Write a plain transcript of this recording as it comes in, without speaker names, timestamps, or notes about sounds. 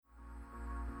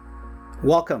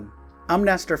Welcome. I'm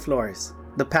Nestor Flores,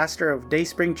 the pastor of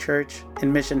Dayspring Church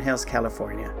in Mission Hills,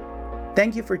 California.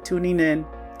 Thank you for tuning in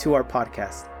to our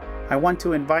podcast. I want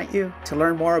to invite you to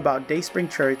learn more about Dayspring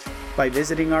Church by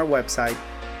visiting our website,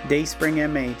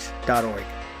 dayspringmh.org.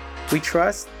 We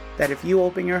trust that if you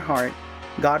open your heart,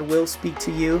 God will speak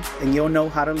to you and you'll know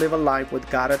how to live a life with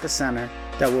God at the center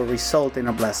that will result in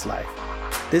a blessed life.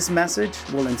 This message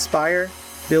will inspire,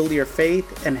 build your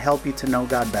faith, and help you to know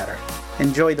God better.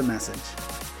 Enjoy the message.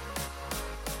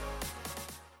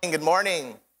 Good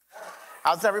morning.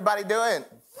 How's everybody doing?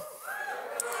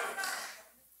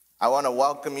 I want to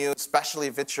welcome you, especially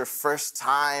if it's your first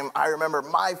time. I remember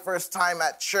my first time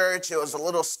at church. It was a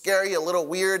little scary, a little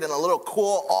weird, and a little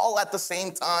cool, all at the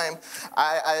same time.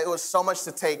 It was so much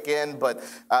to take in, but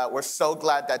we're so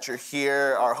glad that you're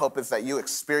here. Our hope is that you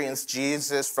experience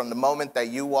Jesus from the moment that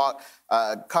you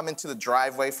come into the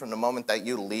driveway, from the moment that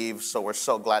you leave. So we're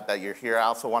so glad that you're here. I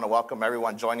also want to welcome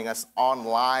everyone joining us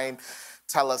online.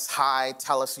 Tell us hi.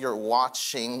 Tell us you're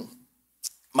watching.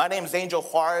 My name is Angel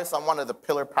Juarez. I'm one of the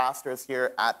pillar pastors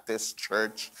here at this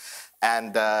church,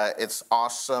 and it's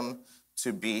awesome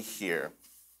to be here.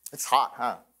 It's hot,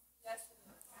 huh? Yes.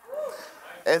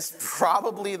 It's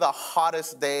probably the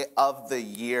hottest day of the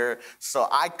year, so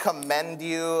I commend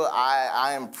you.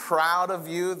 I am proud of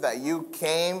you that you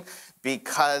came,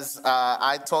 because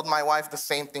I told my wife the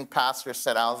same thing Pastor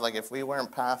said. I was like, if we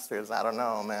weren't pastors, I don't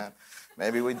know, man.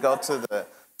 Maybe we'd go to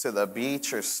the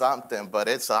beach or something, but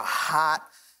it's a hot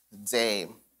day.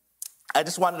 I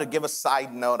just wanted to give a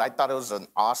side note. I thought it was an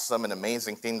awesome and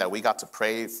amazing thing that we got to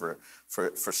pray for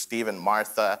Steve and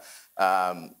Martha.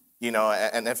 And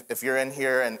if you're in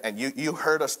here and you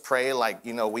heard us pray, like,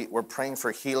 we're praying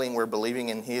for healing, we're believing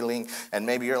in healing, and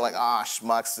maybe you're like,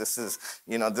 schmucks,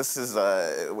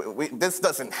 this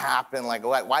doesn't happen. Like,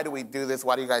 why do we do this?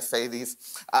 Why do you guys say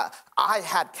these? I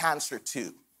had cancer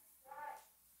too.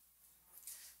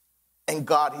 And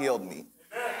God healed me.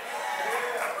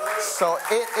 So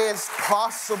it is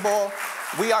possible.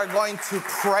 We are going to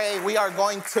pray. We are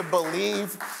going to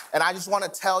believe. And I just want to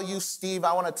tell you, Steve,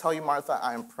 I want to tell you, Martha,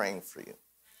 I am praying for you.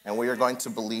 And we are going to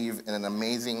believe in an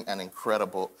amazing and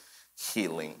incredible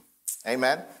healing.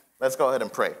 Amen? Let's go ahead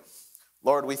and pray.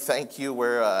 Lord, we thank you.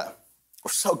 We're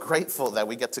so grateful that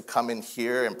we get to come in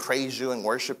here and praise you and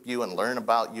worship you and learn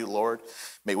about you, Lord.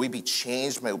 May we be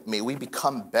changed. May we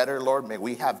become better, Lord. May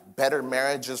we have better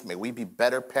marriages. May we be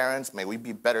better parents. May we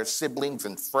be better siblings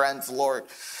and friends, Lord.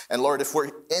 And Lord, if we're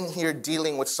in here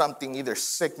dealing with something, either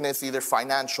sickness, either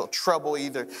financial trouble,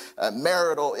 either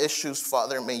marital issues,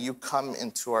 Father, may you come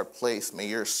into our place. May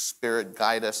your Spirit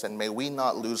guide us, and may we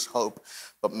not lose hope,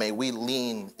 but may we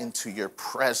lean into your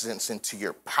presence, into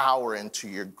your power, into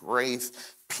your grace,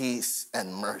 peace,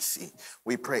 and mercy.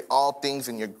 We pray all things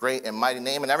in your great and mighty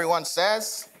name. And everyone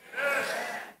says,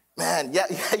 amen. Man,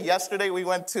 yesterday we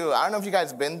went to, I don't know if you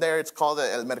guys been there. It's called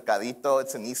El Mercadito.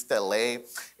 It's in East LA.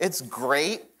 It's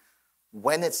great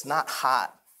when it's not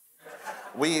hot.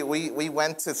 We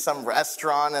went to some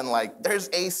restaurant and there's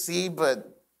AC, but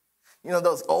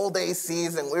those old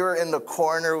ACs, and we were in the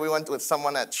corner. We went with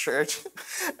someone at church,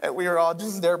 and we were all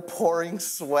just there pouring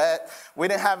sweat.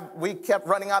 We kept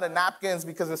running out of napkins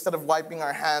because instead of wiping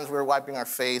our hands, we were wiping our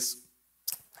face.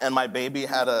 And my baby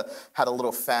had a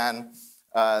little fan,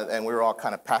 and we were all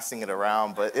kind of passing it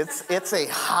around. But it's a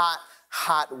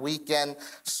hot weekend,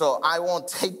 so I won't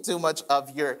take too much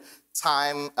of your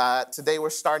time. Today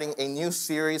we're starting a new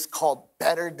series called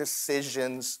Better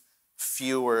Decisions,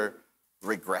 Fewer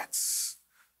Regrets.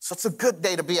 So it's a good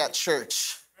day to be at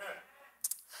church.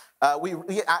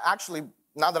 We actually,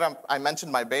 now that I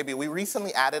mentioned my baby, we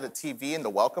recently added a TV in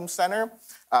the Welcome Center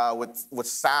with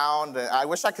sound. And I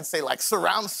wish I could say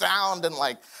surround sound and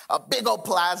a big old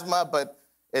plasma, but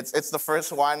it's the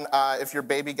first one. If your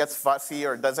baby gets fussy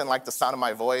or doesn't like the sound of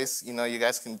my voice, you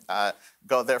guys can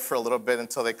go there for a little bit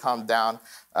until they calm down.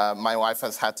 My wife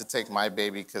has had to take my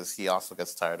baby because he also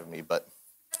gets tired of me, but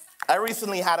I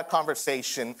recently had a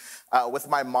conversation with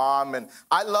my mom, and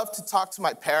I love to talk to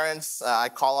my parents. I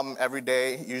call them every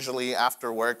day, usually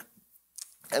after work.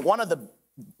 And one of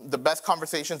the best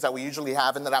conversations that we usually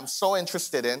have and that I'm so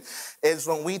interested in is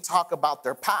when we talk about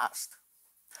their past.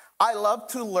 I love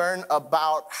to learn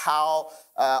about how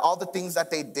all the things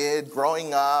that they did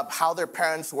growing up, how their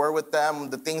parents were with them,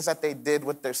 the things that they did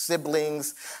with their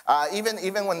siblings,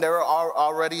 even when they were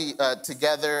already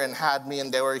together and had me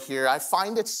and they were here. I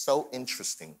find it so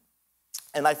interesting.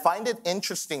 And I find it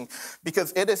interesting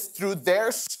because it is through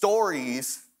their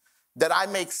stories that I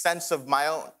make sense of my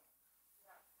own.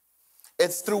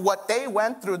 It's through what they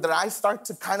went through that I start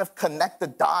to kind of connect the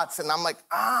dots, and I'm like,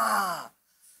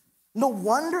 no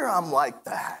wonder I'm like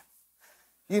that.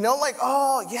 Like,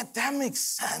 oh, yeah, that makes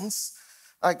sense.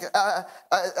 Like,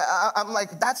 I'm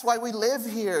like, that's why we live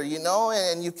here,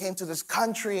 and you came to this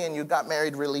country and you got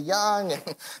married really young.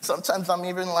 And sometimes I'm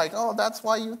even like, oh, that's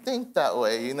why you think that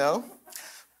way,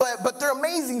 But they're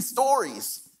amazing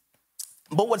stories.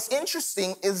 But what's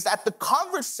interesting is that the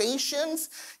conversations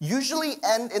usually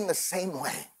end in the same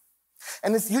way.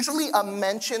 And it's usually a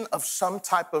mention of some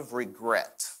type of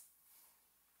regret.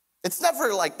 It's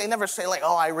never like, they never say like,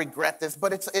 oh, I regret this,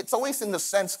 but it's always in the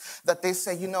sense that they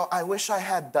say, I wish I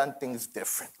had done things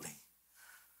differently.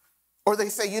 Or they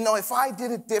say, if I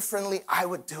did it differently, I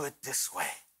would do it this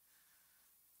way.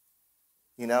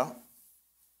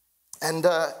 And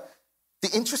the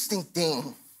interesting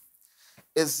thing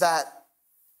is that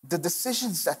the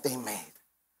decisions that they made,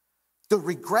 the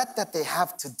regret that they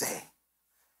have today,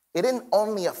 it didn't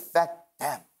only affect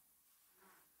them,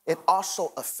 it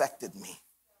also affected me.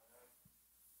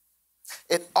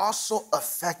 It also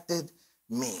affected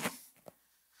me.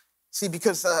 See,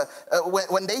 because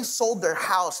when they sold their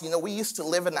house, we used to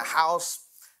live in a house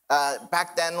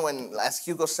back then when, as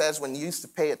Hugo says, when you used to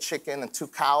pay a chicken and 2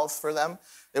 cows for them,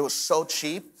 it was so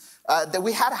cheap. That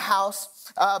we had a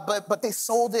house, but they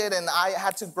sold it, and I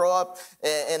had to grow up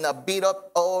in a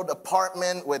beat-up old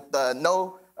apartment with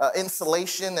no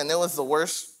insulation, and it was the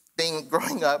worst thing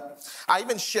growing up. I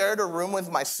even shared a room with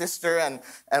my sister, and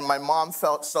my mom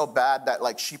felt so bad that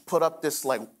like she put up this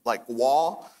like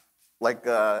wall,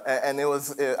 and it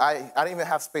was I didn't even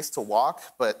have space to walk,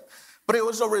 but it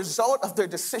was a result of their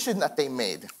decision that they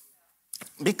made.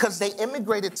 Because they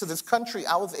immigrated to this country,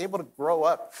 I was able to grow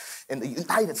up in the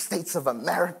United States of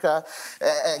America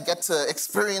and get to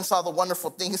experience all the wonderful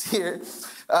things here.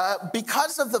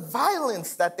 Because of the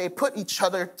violence that they put each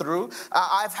other through,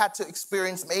 I've had to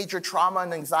experience major trauma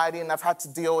and anxiety, and I've had to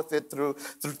deal with it through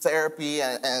therapy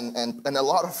and a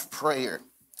lot of prayer.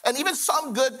 And even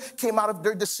some good came out of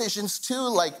their decisions too.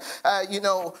 Like,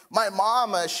 my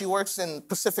mom, she works in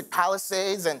Pacific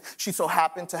Palisades, and she so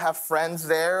happened to have friends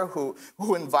there who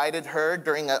invited her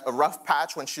during a rough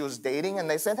patch when she was dating. And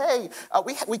they said, hey,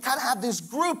 we kind of have this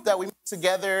group that we meet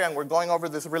together, and we're going over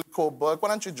this really cool book. Why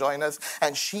don't you join us?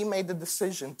 And she made the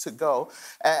decision to go.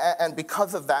 And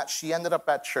because of that, she ended up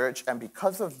at church. And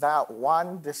because of that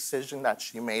one decision that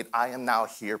she made, I am now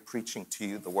here preaching to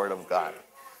you the word of God.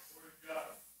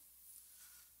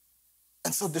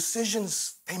 And so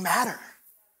decisions, they matter.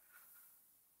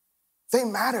 They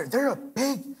matter. They're a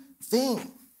big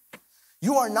thing.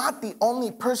 You are not the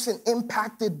only person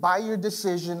impacted by your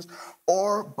decisions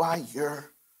or by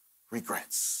your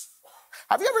regrets.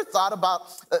 Have you ever thought about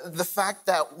the fact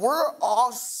that we're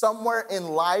all somewhere in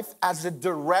life as a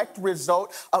direct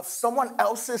result of someone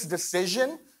else's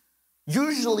decision?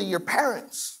 Usually your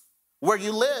parents, where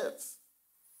you live,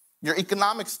 your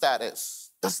economic status,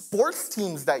 the sports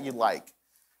teams that you like,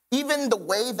 even the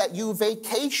way that you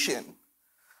vacation.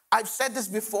 I've said this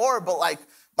before, but like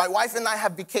my wife and I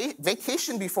have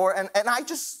vacationed before, and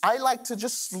I like to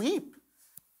just sleep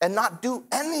and not do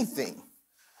anything.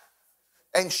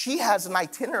 And she has an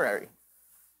itinerary.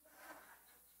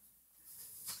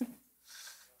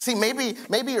 See, maybe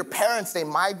your parents, they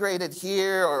migrated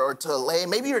here or to LA.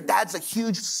 Maybe your dad's a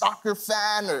huge soccer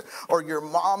fan, or your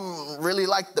mom really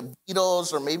liked the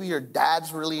Beatles, or maybe your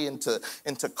dad's really into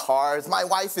cars. My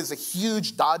wife is a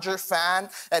huge Dodger fan,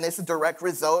 and it's a direct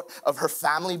result of her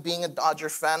family being a Dodger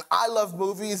fan. I love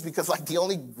movies because like the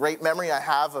only great memory I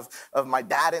have of my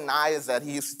dad and I is that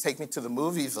he used to take me to the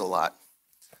movies a lot.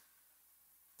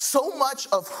 So much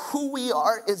of who we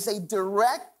are is a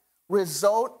direct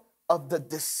result of the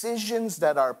decisions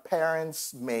that our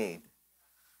parents made.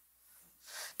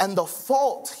 And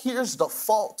here's the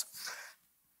fault,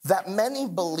 that many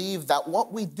believe that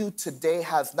what we do today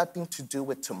has nothing to do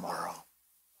with tomorrow.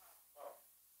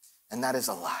 And that is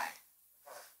a lie.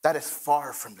 That is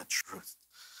far from the truth.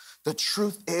 The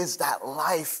truth is that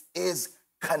life is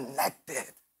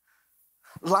connected.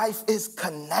 Life is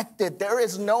connected. There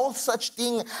is no such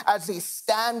thing as a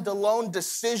standalone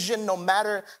decision, no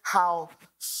matter how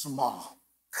small.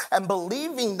 And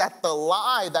believing that the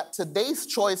lie that today's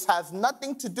choice has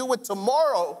nothing to do with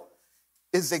tomorrow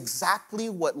is exactly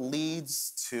what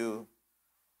leads to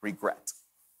regret.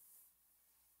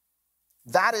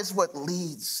 That is what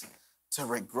leads to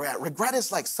regret. Regret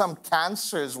is like some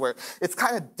cancers where it's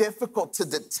kind of difficult to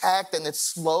detect and it's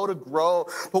slow to grow.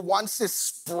 But once it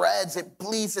spreads, it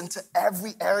bleeds into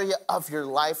every area of your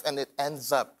life and it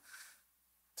ends up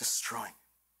destroying.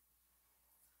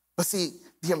 But see,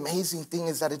 the amazing thing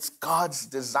is that it's God's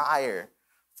desire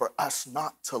for us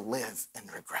not to live in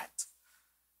regret.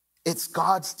 It's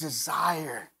God's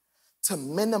desire to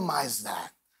minimize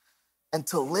that. and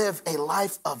to live a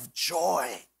life of joy,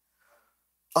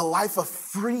 a life of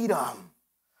freedom,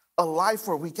 a life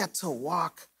where we get to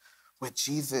walk with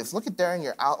Jesus. Look at there in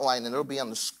your outline, and it'll be on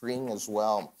the screen as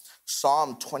well.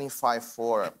 Psalm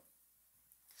 25:4.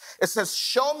 It says,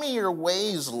 show me your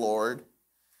ways, Lord.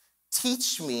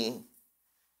 Teach me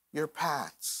your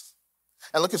paths.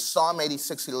 And look at Psalm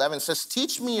 86:11. It says,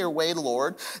 teach me your way,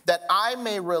 Lord, that I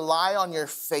may rely on your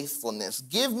faithfulness.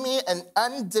 Give me an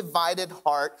undivided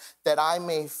heart that I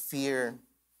may fear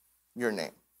your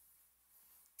name.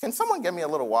 Can someone get me a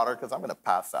little water? Because I'm going to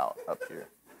pass out up here.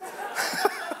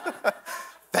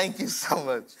 Thank you so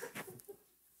much.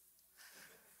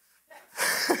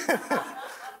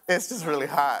 It's just really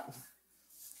hot.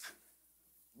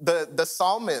 The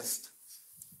psalmist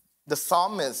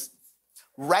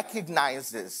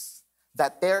recognizes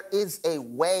that there is a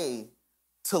way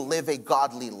to live a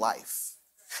godly life.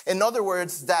 In other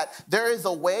words, that there is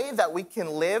a way that we can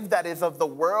live that is of the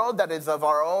world, that is of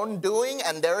our own doing,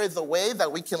 and there is a way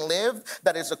that we can live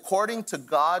that is according to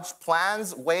God's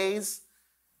plans, ways,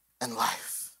 and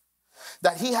life.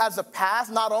 That he has a path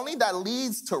not only that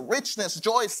leads to richness,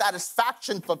 joy,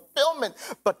 satisfaction, fulfillment,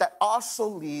 but that also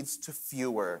leads to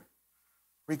fewer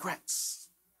regrets.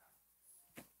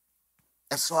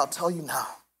 And so I'll tell you now,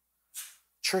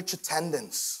 church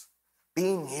attendance,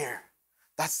 being here,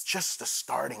 that's just the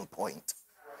starting point.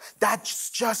 That's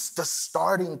just the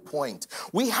starting point.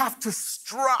 We have to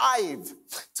strive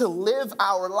to live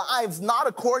our lives not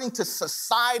according to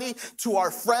society, to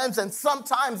our friends, and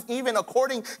sometimes even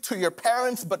according to your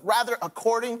parents, but rather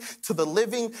according to the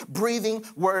living, breathing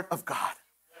Word of God.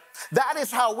 That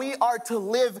is how we are to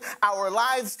live our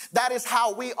lives. That is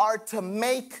how we are to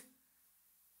make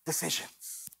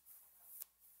decisions.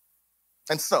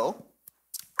 And so,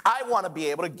 I want to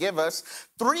be able to give us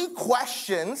 3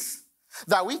 questions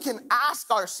that we can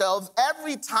ask ourselves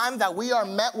every time that we are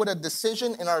met with a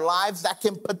decision in our lives that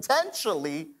can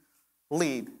potentially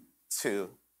lead to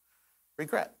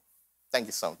regret. Thank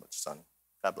you so much, son.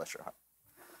 God bless your heart.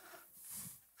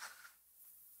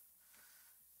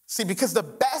 See, because the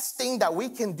best thing that we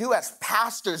can do as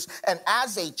pastors and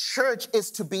as a church is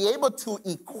to be able to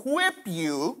equip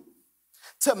you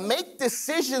to make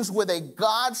decisions with a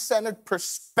God-centered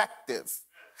perspective,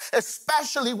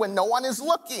 especially when no one is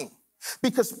looking,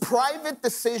 because private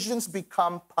decisions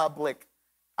become public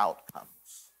outcomes.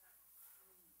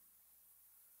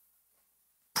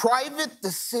 Private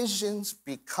decisions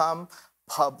become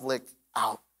public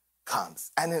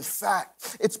outcomes. And in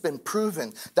fact, it's been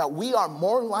proven that we are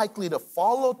more likely to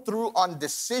follow through on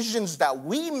decisions that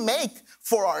we make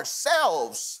for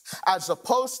ourselves as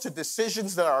opposed to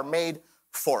decisions that are made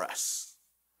for us.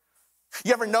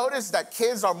 You ever notice that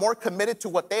kids are more committed to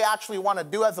what they actually want to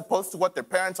do as opposed to what their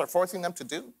parents are forcing them to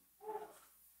do?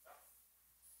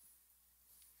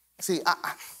 See,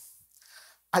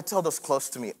 I tell those close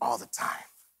to me all the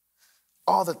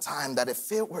time, that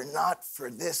if it were not for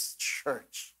this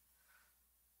church,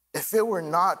 if it were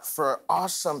not for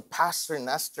awesome Pastor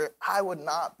Nestor, I would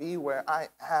not be where I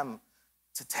am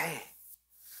today.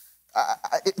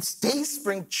 It's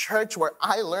Dayspring Church where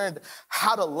I learned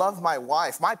how to love my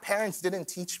wife. My parents didn't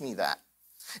teach me that.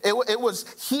 It was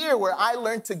here where I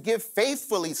learned to give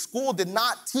faithfully. School did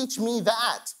not teach me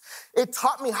that. It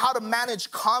taught me how to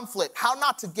manage conflict, how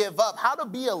not to give up, how to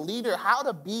be a leader, how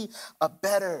to be a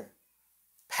better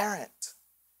parent.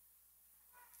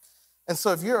 And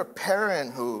so if you're a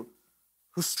parent who's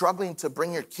struggling to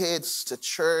bring your kids to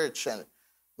church and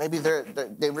maybe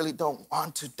they really don't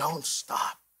want to, don't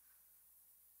stop.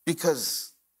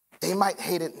 Because they might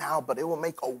hate it now, but it will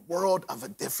make a world of a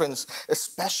difference,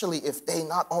 especially if they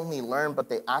not only learn, but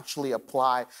they actually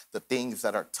apply the things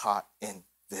that are taught in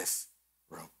this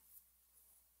room.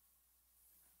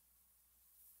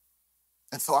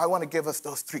 And so I want to give us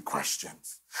those 3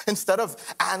 questions. Instead of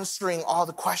answering all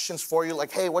the questions for you, like,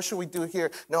 hey, what should we do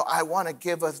here? No, I want to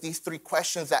give us these 3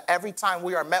 questions that every time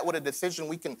we are met with a decision,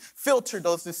 we can filter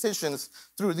those decisions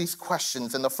through these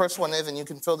questions. And the first one is, and you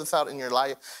can fill this out in your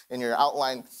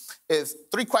outline, is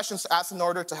 3 questions to ask in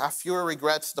order to have fewer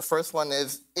regrets. The first one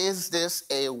is this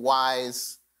a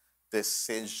wise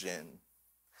decision?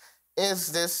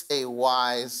 Is this a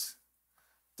wise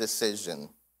decision?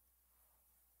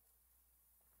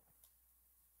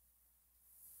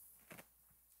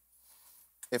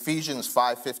 Ephesians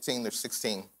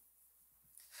 5:15-16.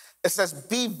 It says,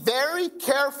 be very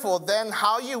careful then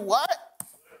how you what?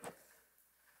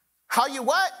 How you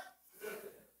what?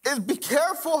 Is be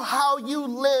careful how you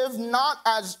live, not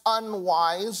as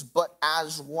unwise, but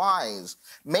as wise,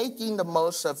 making the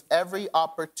most of every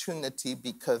opportunity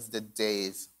because the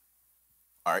days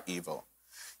are evil.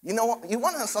 You know what? You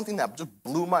want to know something that just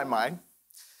blew my mind?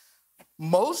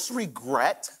 Most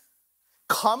regret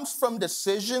comes from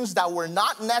decisions that were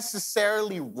not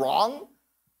necessarily wrong,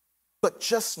 but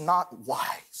just not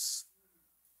wise.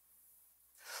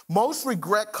 Most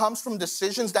regret comes from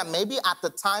decisions that maybe at the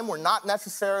time were not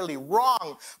necessarily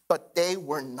wrong, but they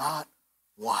were not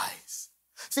wise.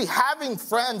 See, having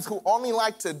friends who only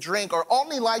like to drink or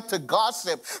only like to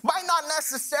gossip might not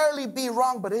necessarily be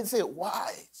wrong, but is it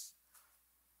wise?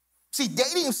 See,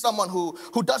 dating someone who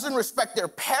doesn't respect their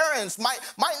parents might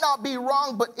not be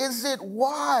wrong, but is it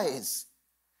wise?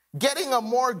 Getting a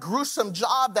more gruesome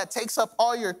job that takes up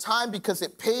all your time because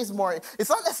it pays more, it's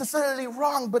not necessarily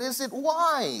wrong, but is it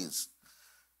wise?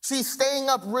 See, staying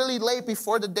up really late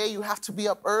before the day you have to be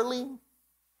up early,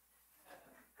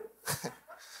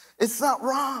 it's not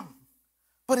wrong,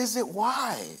 but is it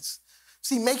wise?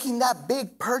 See, making that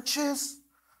big purchase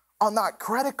on that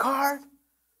credit card,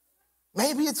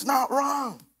 maybe it's not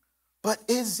wrong, but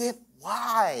is it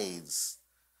wise?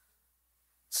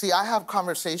 See, I have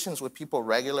conversations with people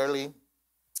regularly,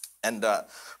 and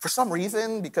for some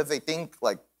reason, because they think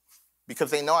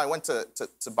because they know I went to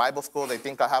Bible school, they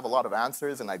think I have a lot of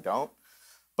answers, and I don't.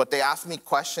 But they ask me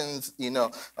questions,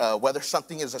 whether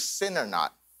something is a sin or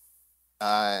not,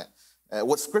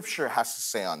 what Scripture has to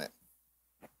say on it.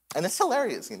 And it's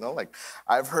hilarious,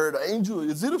 I've heard, Angel,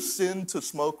 is it a sin to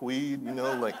smoke weed?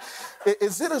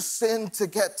 Is it a sin to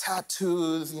get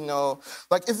tattoos?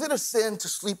 Is it a sin to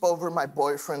sleep over my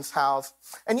boyfriend's house?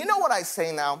 And you know what I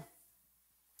say now?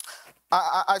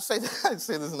 I say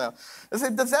this now. I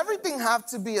say, does everything have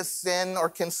to be a sin, or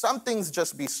can some things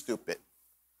just be stupid?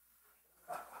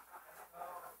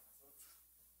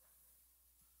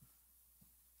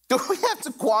 Do we have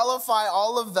to qualify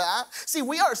all of that? See,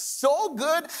 we are so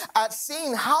good at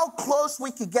seeing how close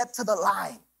we could get to the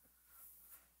line.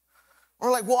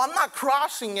 We're like, well, I'm not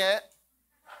crossing it,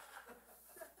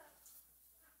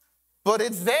 but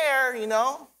it's there,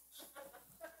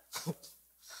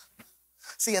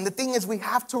 See, and the thing is, we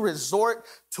have to resort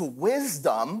to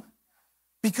wisdom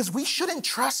because we shouldn't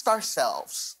trust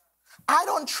ourselves. I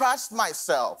don't trust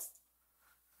myself.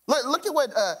 Look at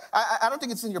what, I don't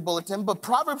think it's in your bulletin, but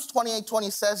Proverbs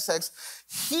 28:20 says,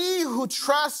 he who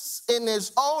trusts in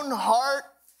his own heart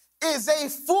is a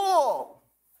fool.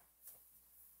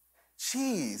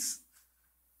 Jeez,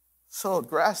 so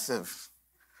aggressive.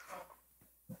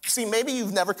 See, maybe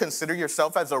you've never considered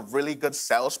yourself as a really good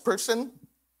salesperson.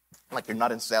 Like you're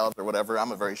not in sales or whatever.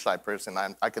 I'm a very shy person.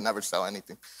 I can never sell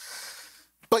anything.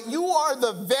 But you are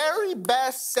the very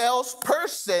best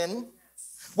salesperson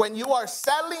when you are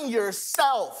selling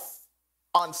yourself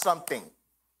on something.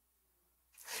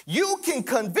 You can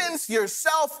convince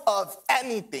yourself of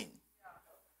anything.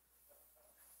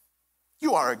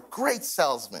 You are a great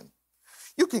salesman.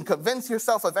 You can convince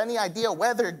yourself of any idea,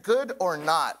 whether good or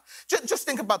not. Just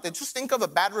think about this. Just think of a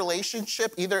bad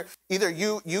relationship. Either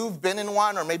you've been in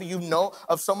one, or maybe you know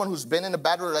of someone who's been in a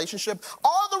bad relationship.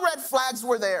 All the red flags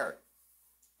were there.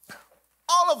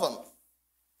 All of them.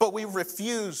 But we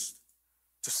refused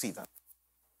to see them.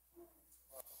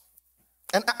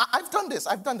 And I've done this.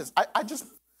 I've done this. I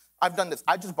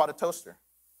just bought a toaster.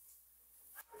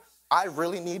 I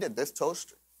really needed this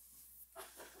toaster.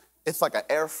 It's like an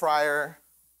air fryer.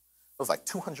 It was like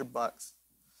 $200.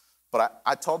 But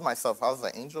I told myself, I was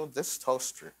like, Angel, this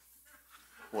toaster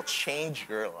will change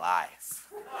your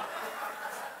life.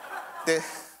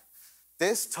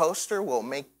 This toaster will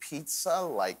make pizza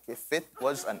like if it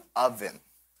was an oven.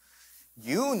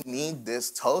 You need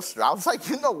this toaster. I was like,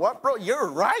 you know what, bro?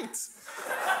 You're right.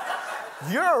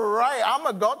 You're right. I'm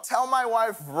going to go tell my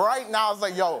wife right now. I was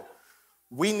like, yo,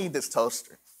 we need this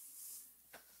toaster.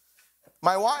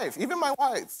 My wife,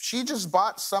 she just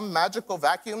bought some magical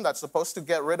vacuum that's supposed to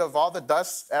get rid of all the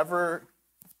dust ever,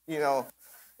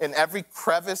 in every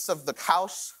crevice of the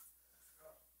house.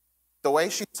 The way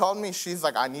she told me, she's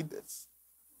like, I need this.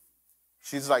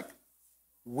 She's like,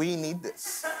 we need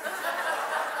this.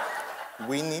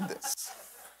 We need this.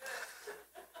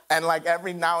 And like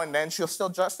every now and then, she'll still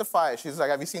justify it. She's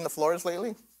like, have you seen the floors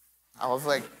lately? I was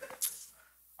like,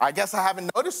 I guess I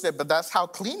haven't noticed it, but that's how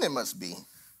clean it must be.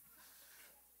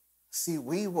 See,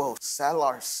 we will sell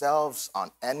ourselves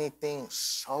on anything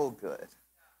so good.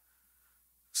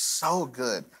 So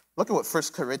good. Look at what 1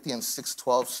 Corinthians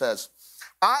 6:12 says.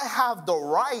 I have the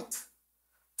right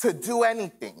to do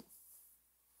anything.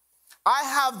 I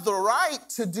have the right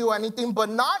to do anything, but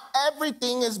not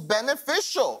everything is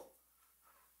beneficial.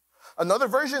 Another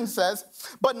version says,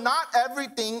 but not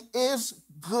everything is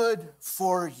good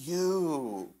for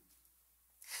you.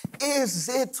 Is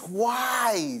it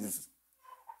wise?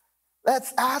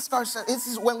 Let's ask ourselves, this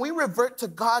is when we revert to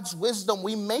God's wisdom,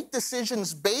 we make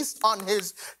decisions based on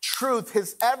his truth,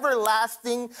 his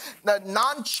everlasting,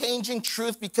 non-changing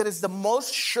truth, because it's the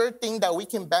most sure thing that we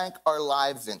can bank our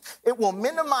lives in. It will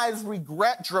minimize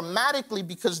regret dramatically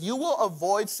because you will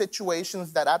avoid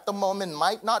situations that at the moment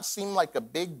might not seem like a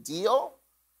big deal,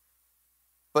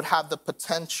 but have the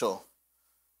potential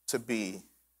to be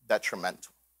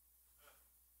detrimental.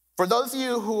 For those of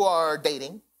you who are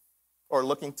dating, or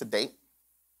looking to date,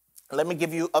 let me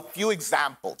give you a few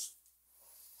examples.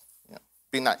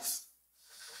 Be nice.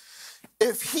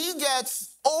 If he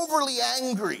gets overly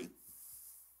angry,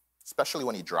 especially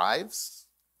when he drives,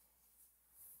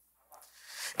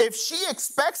 if she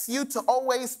expects you to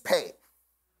always pay,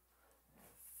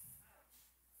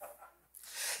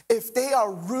 if they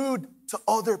are rude to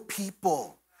other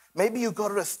people, maybe you go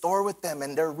to the store with them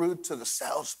and they're rude to the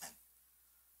salesman.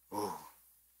 Ooh.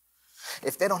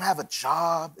 If they don't have a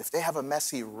job, if they have a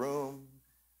messy room,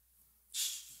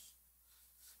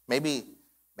 maybe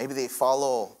they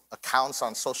follow accounts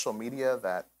on social media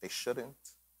that they shouldn't.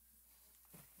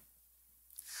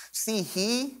 See,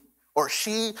 he or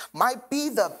she might be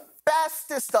the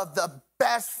bestest of the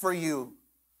best for you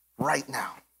right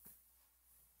now.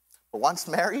 But once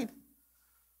married,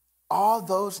 all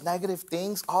those negative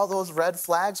things, all those red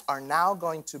flags are now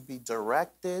going to be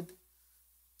directed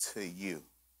to you.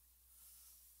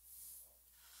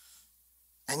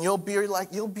 And you'll be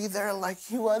there like,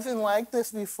 he wasn't like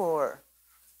this before.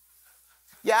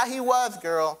 Yeah, he was,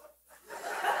 girl.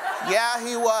 Yeah,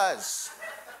 he was.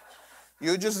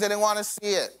 You just didn't want to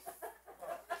see it.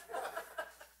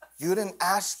 You didn't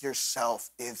ask yourself,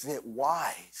 is it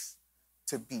wise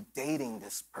to be dating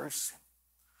this person?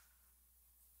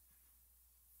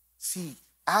 See,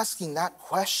 asking that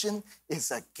question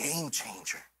is a game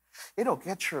changer. It'll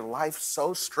get your life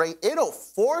so straight. It'll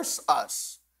force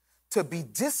us to be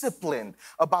disciplined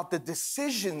about the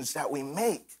decisions that we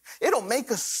make. It'll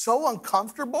make us so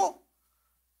uncomfortable.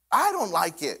 I don't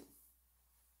like it.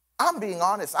 I'm being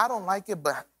honest, I don't like it,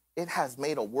 but it has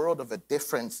made a world of a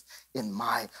difference in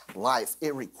my life.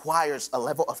 It requires a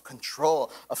level of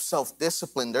control, of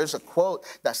self-discipline. There's a quote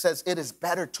that says, it is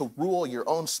better to rule your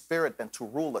own spirit than to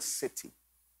rule a city.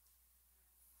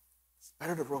 It's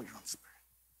better to rule your own spirit.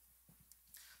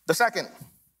 The second,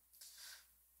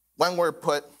 when we're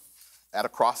put at a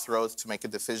crossroads to make a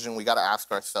decision, we got to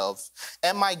ask ourselves,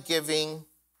 am I giving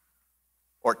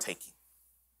or taking?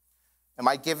 Am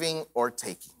I giving or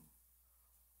taking?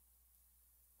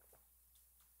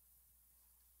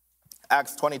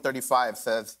 Acts 20:35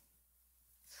 says,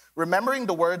 remembering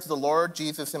the words the Lord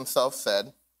Jesus himself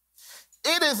said,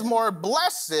 it is more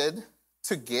blessed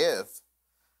to give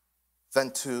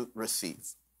than to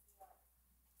receive.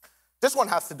 This one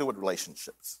has to do with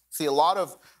relationships. See, a lot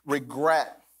of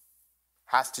regret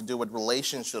has to do with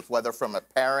relationships, whether from a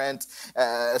parent,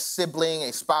 a sibling,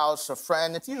 a spouse, a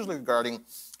friend. It's usually regarding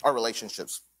our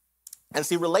relationships. And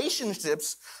see,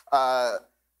 relationships are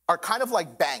kind of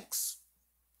like banks.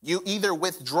 You either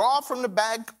withdraw from the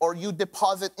bank or you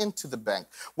deposit into the bank.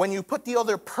 When you put the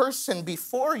other person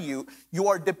before you, you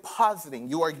are depositing,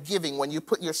 you are giving. When you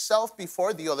put yourself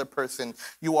before the other person,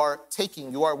 you are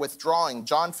taking, you are withdrawing.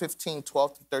 John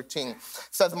 15:12-13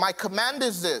 says, my command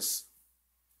is this,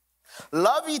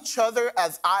 love each other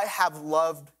as I have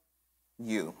loved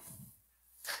you.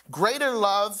 Greater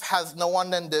love has no one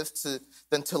than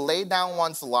to lay down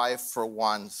one's life for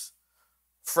one's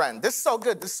friend. This is so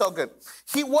good. This is so good.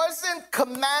 He wasn't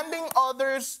commanding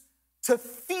others to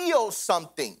feel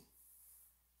something.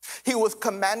 He was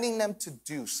commanding them to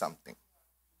do something.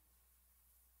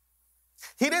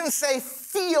 He didn't say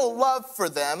feel love for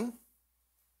them.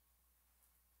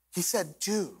 He said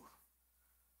do.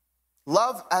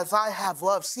 Love as I have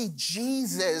loved. See,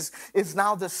 Jesus is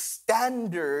now the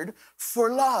standard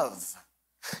for love.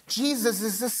 Jesus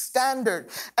is the standard.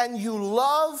 And you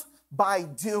love by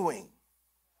doing.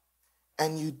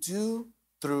 And you do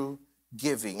through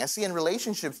giving. And see, in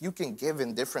relationships, you can give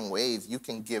in different ways. You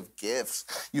can give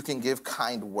gifts. You can give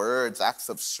kind words, acts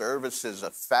of services,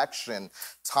 affection,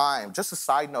 time. Just a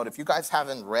side note, if you guys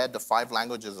haven't read The 5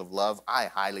 Languages of Love, I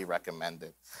highly recommend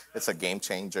it. It's a game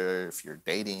changer if you're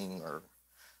dating or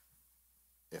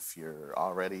if you're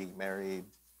already married.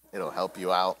 It'll help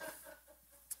you out.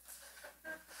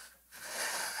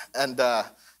 And I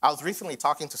was recently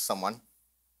talking to someone,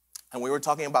 and we were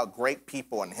talking about great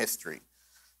people in history.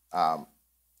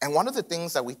 And one of the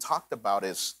things that we talked about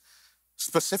is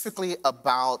specifically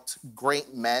about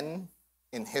great men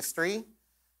in history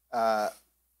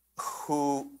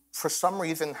who, for some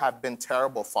reason, have been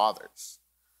terrible fathers.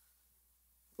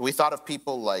 We thought of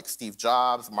people like Steve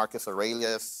Jobs, Marcus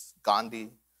Aurelius, Gandhi,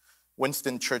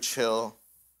 Winston Churchill,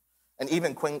 and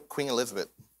even Queen Elizabeth.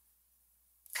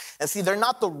 And see, they're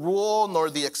not the rule nor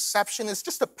the exception. It's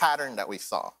just a pattern that we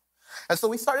saw. And so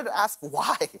we started to ask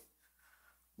why.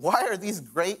 Why are these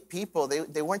great people?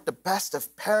 They weren't the best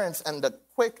of parents. And the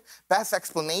quick, best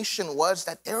explanation was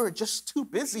that they were just too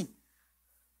busy.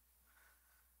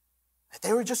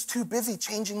 They were just too busy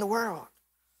changing the world.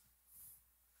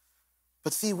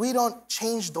 But see, we don't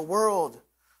change the world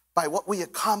by what we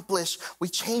accomplish. We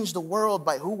change the world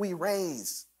by who we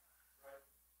raise.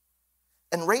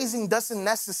 And raising doesn't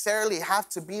necessarily have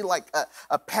to be like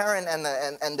a parent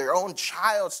and their own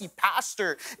child. See,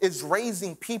 pastor is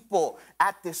raising people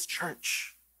at this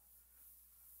church.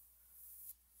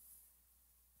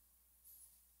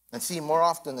 And see, more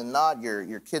often than not,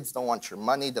 your kids don't want your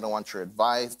money, they don't want your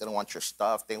advice, they don't want your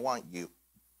stuff, they want you.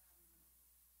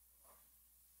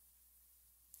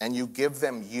 And you give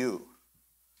them you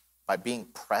by being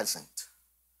present,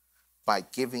 by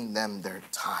giving them their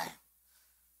time.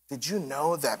 Did you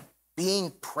know that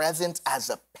being present as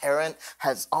a parent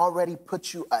has already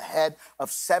put you ahead of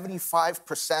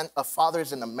 75% of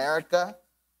fathers in America?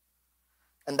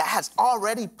 And that has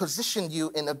already positioned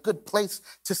you in a good place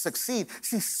to succeed.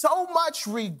 See, so much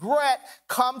regret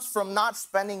comes from not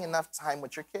spending enough time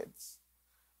with your kids.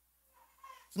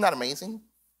 Isn't that amazing?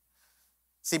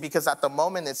 See, because at the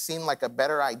moment it seemed like a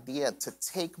better idea to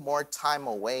take more time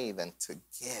away than to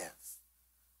give.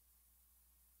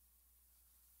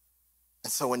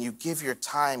 And so when you give your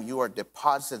time, you are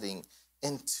depositing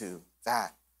into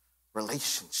that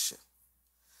relationship.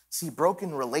 See,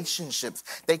 broken relationships,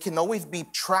 they can always be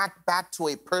tracked back to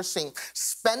a person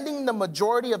spending the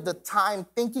majority of the time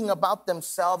thinking about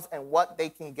themselves and what they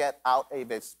can get out of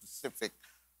a specific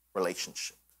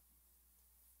relationship.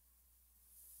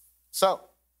 So,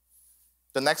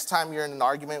 the next time you're in an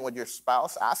argument with your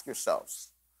spouse, ask yourselves,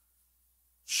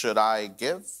 should I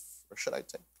give or should I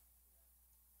take?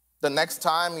 The next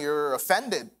time you're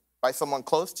offended by someone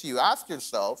close to you, ask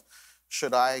yourself,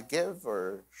 should I give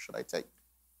or should I take?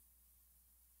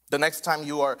 The next time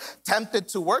you are tempted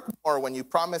to work more when you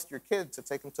promised your kid to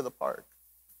take him to the park,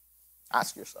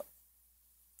 ask yourself,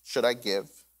 should I give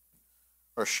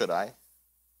or should I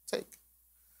take?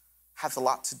 Has a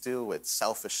lot to do with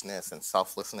selfishness and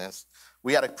selflessness.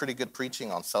 We had a pretty good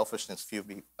preaching on selfishness a few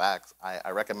weeks back.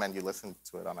 I recommend you listen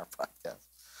to it on our podcast.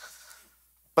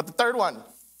 But the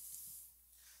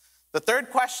third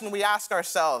question we ask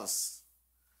ourselves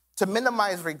to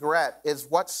minimize regret is,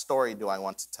 what story do I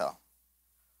want to tell?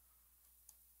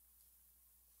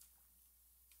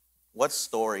 What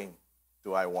story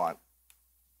do I want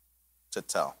to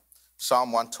tell?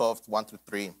 Psalm 112,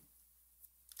 1-3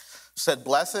 said,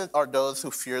 "Blessed are those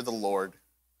who fear the Lord,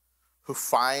 who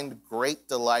find great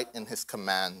delight in his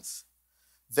commands.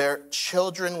 Their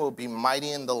children will be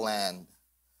mighty in the land.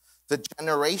 The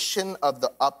generation of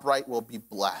the upright will be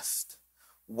blessed.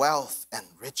 Wealth and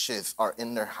riches are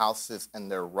in their houses, and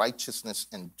their righteousness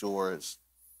endures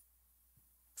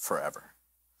forever."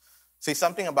 See,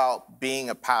 something about being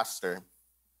a pastor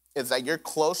is that you're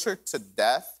closer to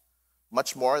death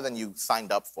much more than you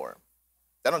signed up for.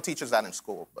 They don't teach us that in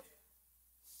school, but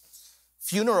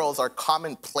funerals are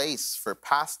commonplace for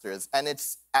pastors, and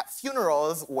it's at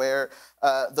funerals where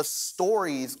the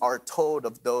stories are told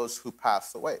of those who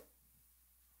pass away.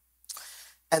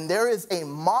 And there is a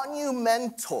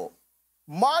monumental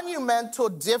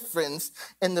difference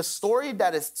in the story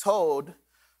that is told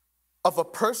of a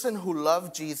person who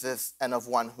loved Jesus and of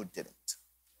one who didn't.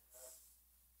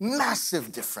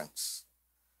 Massive difference.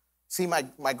 See,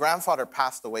 my grandfather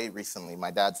passed away recently, my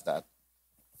dad's dad.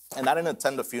 And I didn't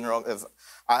attend the funeral because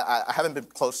I haven't been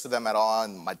close to them at all,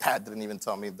 and my dad didn't even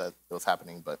tell me that it was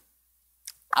happening. But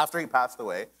after he passed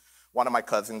away, one of my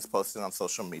cousins posted on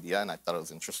social media, and I thought it was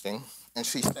interesting. And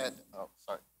she said,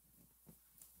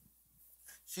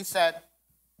 She said,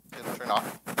 it'll turn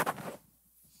off.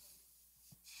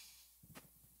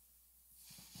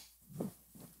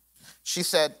 She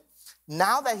said,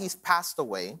 now that he's passed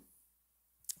away,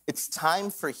 it's time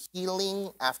for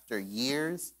healing after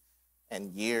years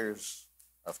and years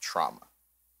of trauma.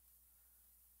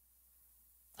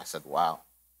 I said, wow.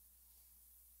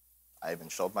 I even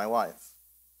showed my wife.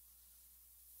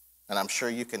 And I'm sure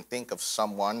you can think of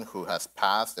someone who has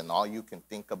passed and all you can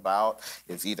think about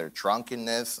is either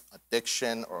drunkenness,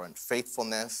 addiction, or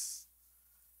unfaithfulness,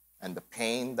 and the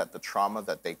pain, that the trauma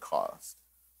that they caused.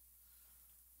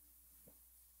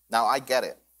 Now, I get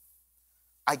it.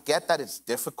 I get that it's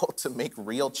difficult to make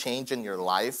real change in your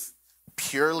life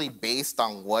purely based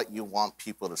on what you want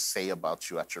people to say about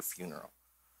you at your funeral.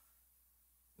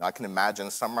 Now, I can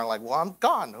imagine some are like, well, I'm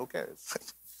gone, who cares?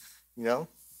 You know?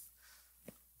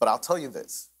 But I'll tell you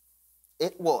this,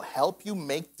 it will help you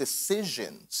make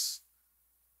decisions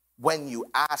when you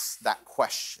ask that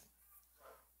question.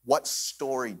 What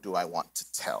story do I want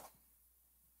to tell?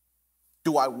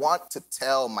 Do I want to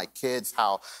tell my kids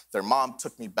how their mom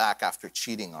took me back after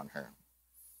cheating on her?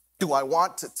 Do I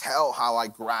want to tell how I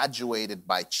graduated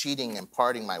by cheating and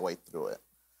partying my way through it?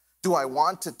 Do I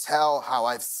want to tell how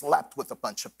I've slept with a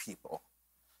bunch of people?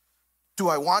 Do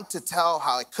I want to tell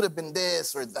how I could have been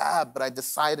this or that, but I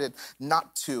decided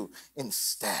not to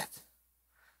instead?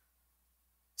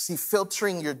 See,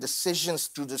 filtering your decisions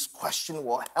through this question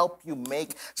will help you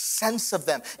make sense of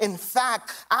them. In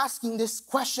fact, asking this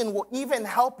question will even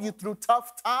help you through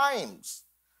tough times.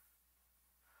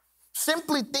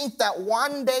 Simply think that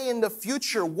one day in the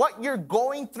future, what you're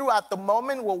going through at the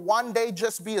moment will one day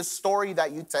just be a story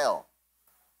that you tell.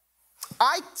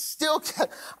 I still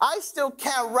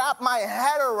can't wrap my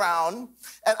head around,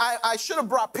 and I should have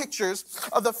brought pictures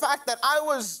of the fact that I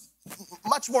was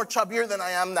much more chubbier than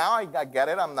I am now. I get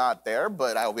it, I'm not there,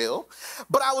 but I will.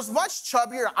 But I was much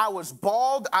chubbier. I was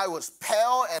bald, I was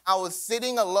pale, and I was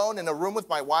sitting alone in a room with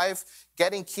my wife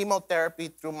getting chemotherapy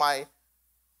through my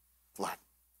blood.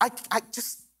 It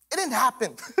didn't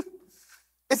happen.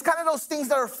 It's kind of those things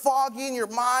that are foggy in your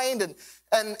mind,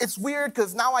 and it's weird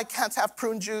because now I can't have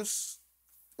prune juice.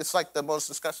 It's like the most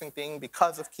disgusting thing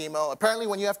because of chemo. Apparently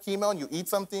when you have chemo and you eat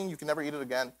something, you can never eat it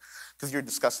again because you're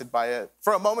disgusted by it.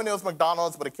 For a moment it was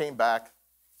McDonald's, but it came back.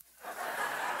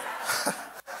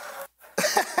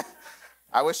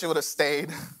 I wish it would have stayed.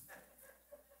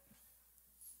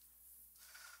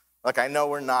 Look, I know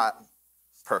we're not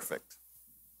perfect.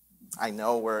 I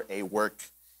know we're a work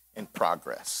in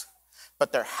progress.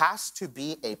 But there has to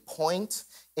be a point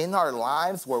in our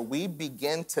lives where we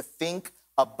begin to think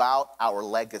about our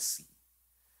legacy.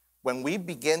 When we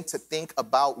begin to think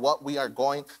about what we are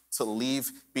going to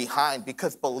leave behind.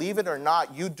 Because believe it or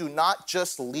not, you do not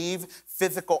just leave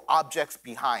physical objects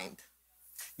behind.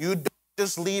 You don't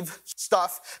just leave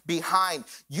stuff behind.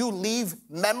 You leave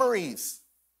memories.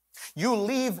 You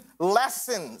leave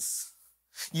lessons.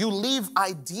 You leave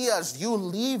ideas. You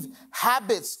leave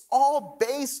habits, all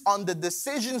based on the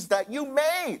decisions that you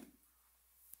made.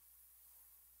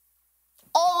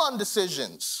 All on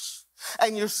decisions.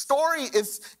 And your story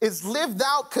is lived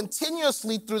out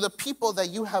continuously through the people that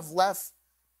you have left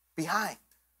behind.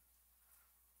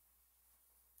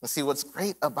 And see, what's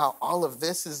great about all of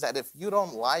this is that if you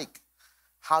don't like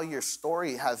how your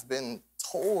story has been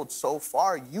told so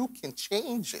far, you can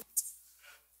change it.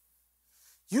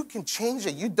 You can change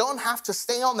it. You don't have to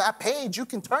stay on that page. You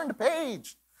can turn the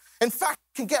page. In fact,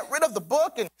 you can get rid of the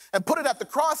book and put it at the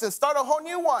cross and start a whole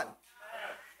new one.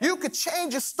 You could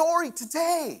change a story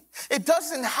today. It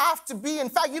doesn't have to be, in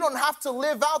fact, you don't have to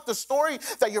live out the story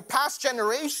that your past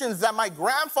generations, that my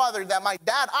grandfather, that my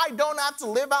dad, I don't have to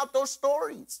live out those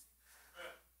stories.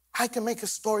 I can make a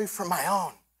story for my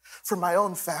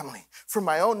own family, for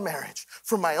my own marriage,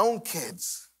 for my own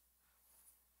kids.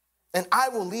 And I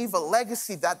will leave a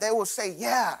legacy that they will say,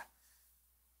 yeah,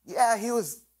 he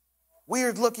was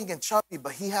weird looking and chubby,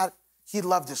 but he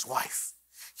loved his wife.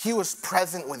 He was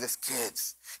present with his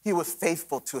kids. He was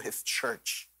faithful to his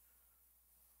church.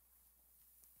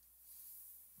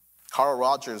 Carl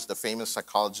Rogers, the famous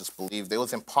psychologist, believed it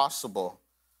was impossible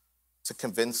to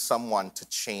convince someone to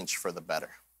change for the better.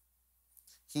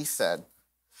 He said,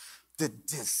 the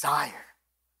desire,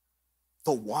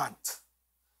 the want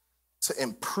to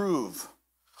improve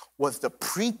was the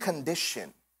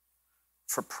precondition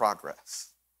for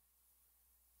progress.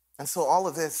 And so all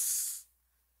of this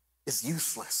is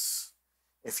useless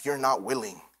if you're not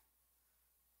willing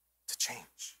to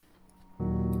change.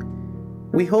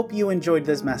 We hope you enjoyed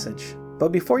this message.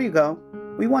 But before you go,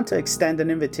 we want to extend an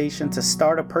invitation to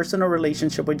start a personal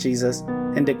relationship with Jesus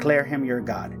and declare him your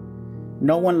God.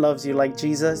 No one loves you like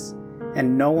Jesus,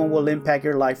 and no one will impact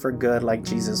your life for good like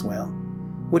Jesus will.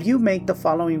 Would you make the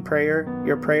following prayer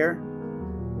your prayer?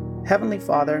 Heavenly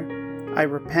Father, I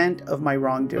repent of my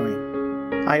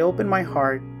wrongdoing. I open my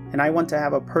heart and I want to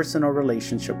have a personal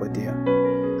relationship with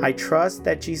you. I trust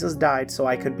that Jesus died so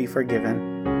I could be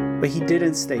forgiven, but he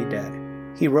didn't stay dead.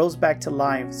 He rose back to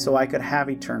life so I could have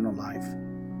eternal life.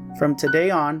 From today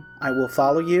on, I will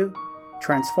follow you,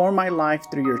 transform my life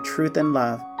through your truth and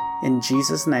love. In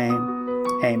Jesus' name,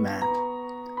 amen.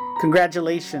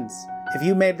 Congratulations. If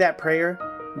you made that prayer,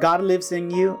 God lives in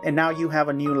you and now you have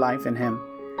a new life in him.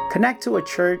 Connect to a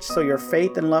church so your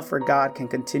faith and love for God can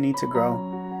continue to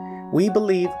grow. We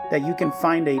believe that you can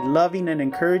find a loving and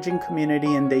encouraging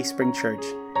community in Dayspring Church.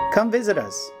 Come visit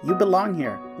us. You belong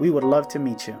here. We would love to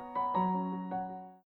meet you.